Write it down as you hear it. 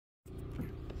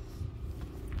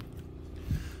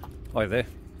Hi there,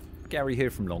 Gary here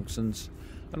from Longsons,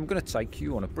 and I'm going to take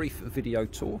you on a brief video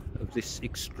tour of this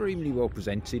extremely well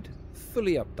presented,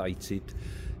 fully updated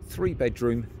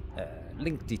 3-bedroom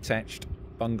linked detached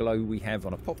bungalow we have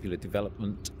on a popular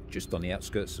development just on the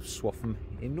outskirts of Swaffham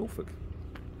in Norfolk.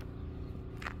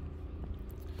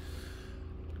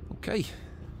 Okay,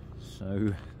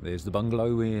 so there's the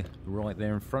bungalow here right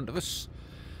there in front of us.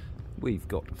 We've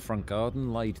got a front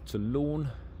garden laid to lawn.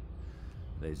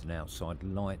 There's an outside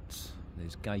light,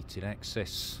 there's gated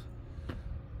access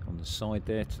on the side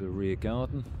there to the rear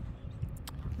garden,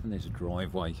 and there's a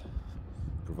driveway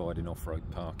providing off-road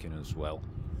parking as well.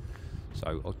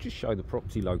 So I'll just show the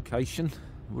property location.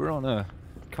 We're on a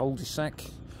cul-de-sac,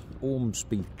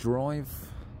 Ormsby Drive,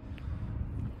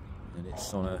 and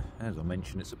it's on a, as I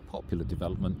mentioned, it's a popular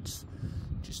development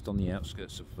just on the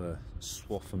outskirts of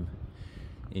Swaffham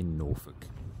in Norfolk.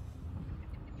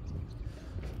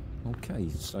 Okay,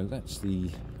 so that's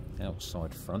the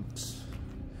outside front,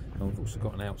 and we've also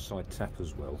got an outside tap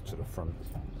as well to the front.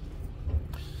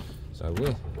 So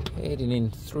we're heading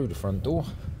in through the front door.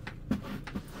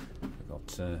 We've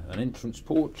got an entrance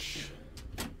porch,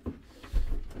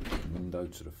 window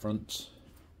to the front.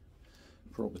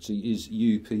 Property is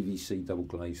UPVC double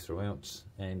glazed throughout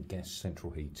and gas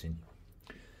central heating.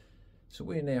 So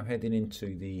we're now heading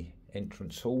into the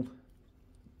entrance hall,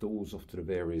 doors off to the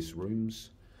various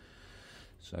rooms.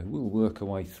 So we'll work our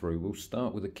way through. We'll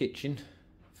start with the kitchen,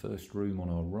 first room on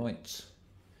our right.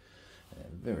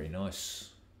 Very nice,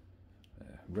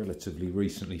 relatively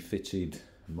recently fitted,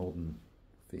 modern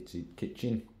fitted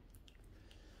kitchen.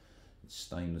 It's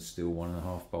stainless steel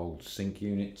 1.5 bowl sink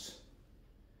unit,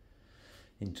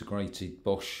 integrated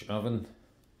Bosch oven.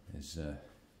 There's a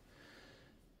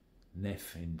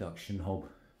Neff induction hob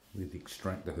with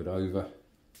extractor hood over.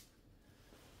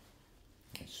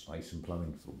 Space and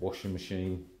plumbing for the washing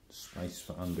machine, space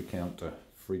for under counter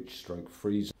fridge stroke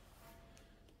freezer.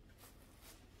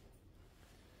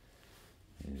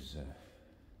 There's a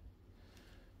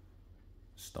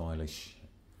stylish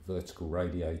vertical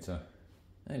radiator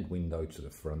and window to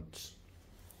the front.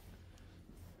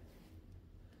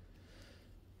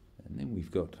 And then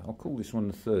we've got, I'll call this one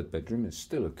the 3rd bedroom. It's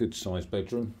still a good sized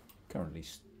bedroom, currently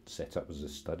set up as a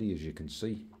study, as you can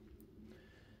see.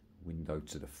 Window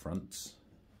to the front.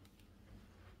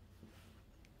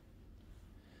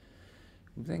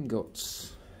 We've then got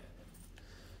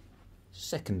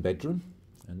 2nd bedroom,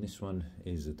 and this one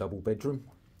is a double bedroom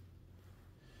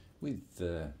with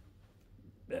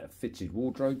fitted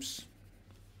wardrobes,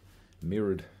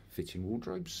 mirrored fitting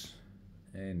wardrobes,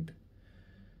 and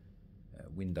a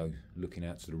window looking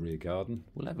out to the rear garden.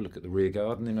 We'll have a look at the rear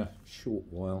garden in a short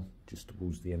while, just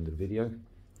towards the end of the video.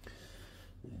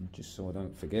 And just so I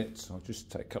don't forget, I'll just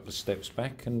take a couple of steps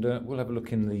back and we'll have a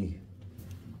look in the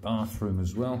bathroom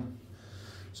as well.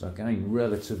 So again,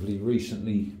 relatively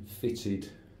recently fitted,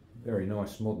 very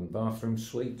nice modern bathroom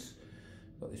suite.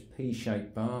 Got this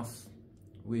P-shaped bath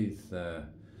with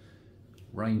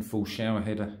rainfall shower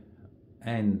header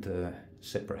and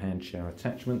separate hand shower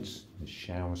attachments. The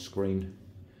shower screen,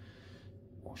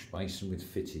 wash basin with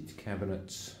fitted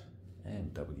cabinets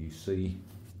and WC,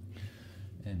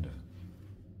 and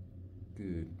a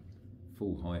good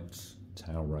full height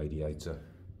towel radiator,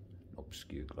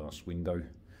 obscure glass window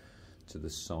to the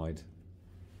side.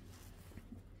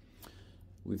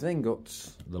 We've then got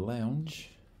the lounge,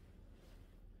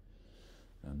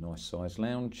 a nice sized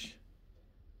lounge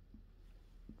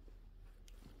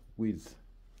with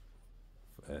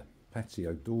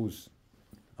patio doors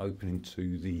opening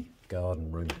to the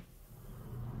garden room.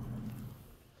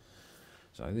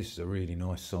 So this is a really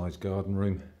nice sized garden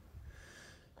room.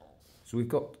 So we've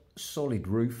got solid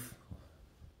roof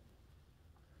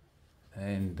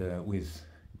and with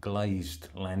glazed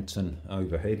lantern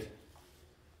overhead,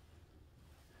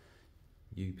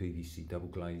 UPVC double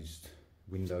glazed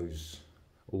windows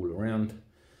all around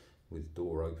with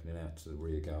door opening out to the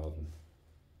rear garden.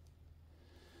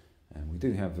 And we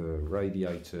do have a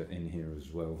radiator in here as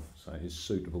well, so it's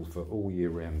suitable for all year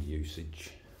round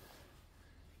usage.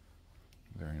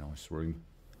 Very nice room.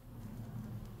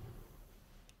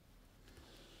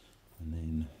 And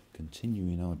then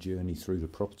continuing our journey through the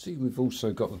property, we've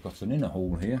got an inner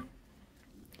hall here,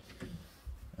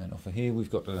 and off of here we've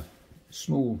got a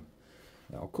small,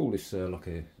 I'll call this like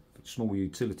a small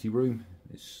utility room.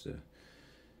 It's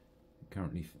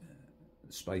currently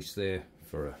space there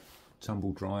for a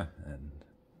tumble dryer,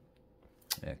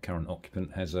 and current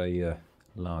occupant has a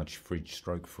large fridge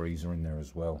stroke freezer in there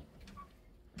as well.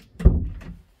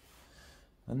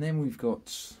 And then we've got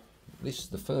this,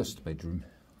 the 1st bedroom.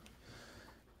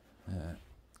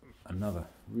 Another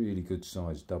really good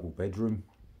sized double bedroom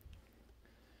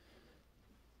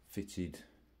fitted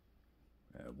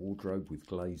wardrobe with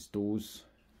glazed doors,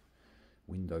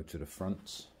 window to the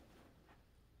front,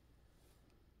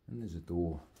 and there's a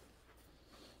door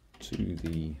to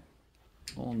the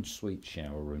ensuite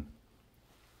shower room.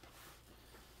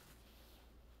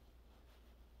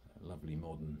 A lovely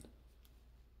modern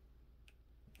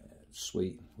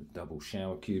suite with double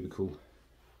shower cubicle,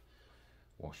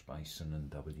 wash basin and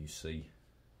WC,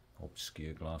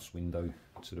 obscure glass window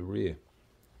to the rear.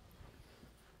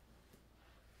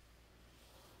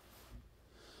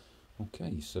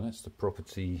 Okay, so that's the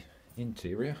property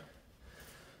interior.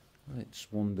 Let's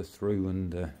wander through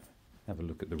and have a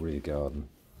look at the rear garden.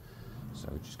 So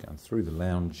we're just going through the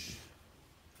lounge,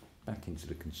 back into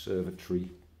the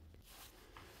conservatory,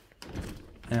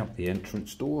 out the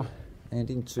entrance door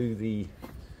and into the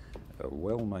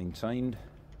well-maintained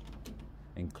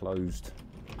enclosed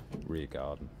rear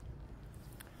garden.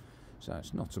 So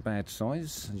it's not a bad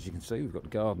size. As you can see, we've got the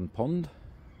garden pond.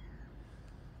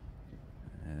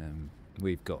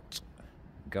 We've got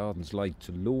gardens laid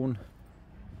to lawn.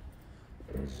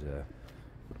 There's a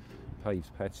paved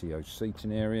patio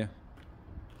seating area.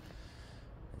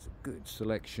 There's a good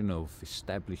selection of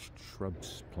established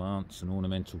shrubs, plants and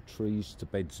ornamental trees to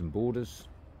beds and borders.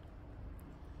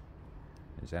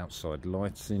 There's outside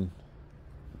lighting.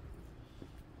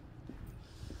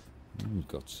 We've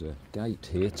got a gate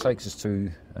here, takes us to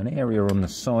an area on the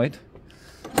side.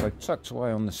 So tucked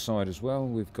away on the side as well,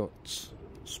 we've got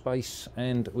space,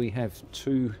 and we have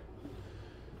two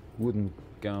wooden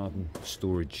garden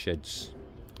storage sheds.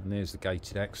 And there's the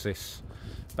gated access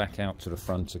back out to the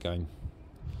front again.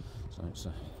 So it's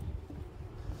a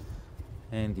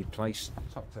handy place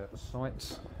tucked out the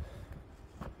sides.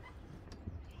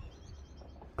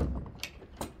 And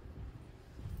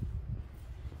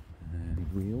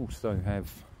we also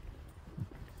have,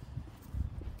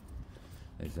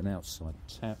 there's an outside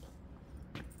tap,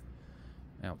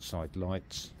 outside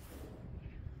lights,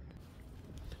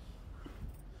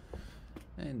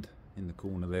 and in the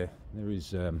corner there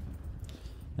is an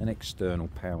external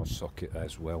power socket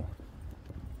as well.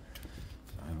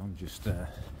 So I'm just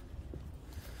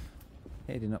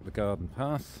heading up the garden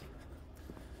path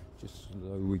just so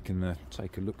we can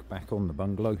take a look back on the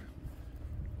bungalow.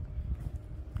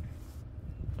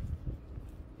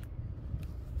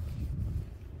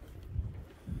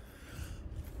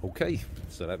 Okay,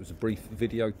 so that was a brief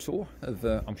video tour of,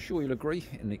 I'm sure you'll agree,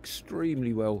 an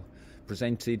extremely well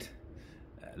presented,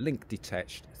 link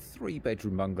detached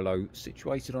 3-bedroom bungalow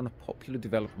situated on a popular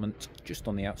development just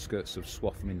on the outskirts of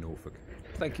Swaffham in Norfolk.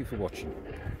 Thank you for watching.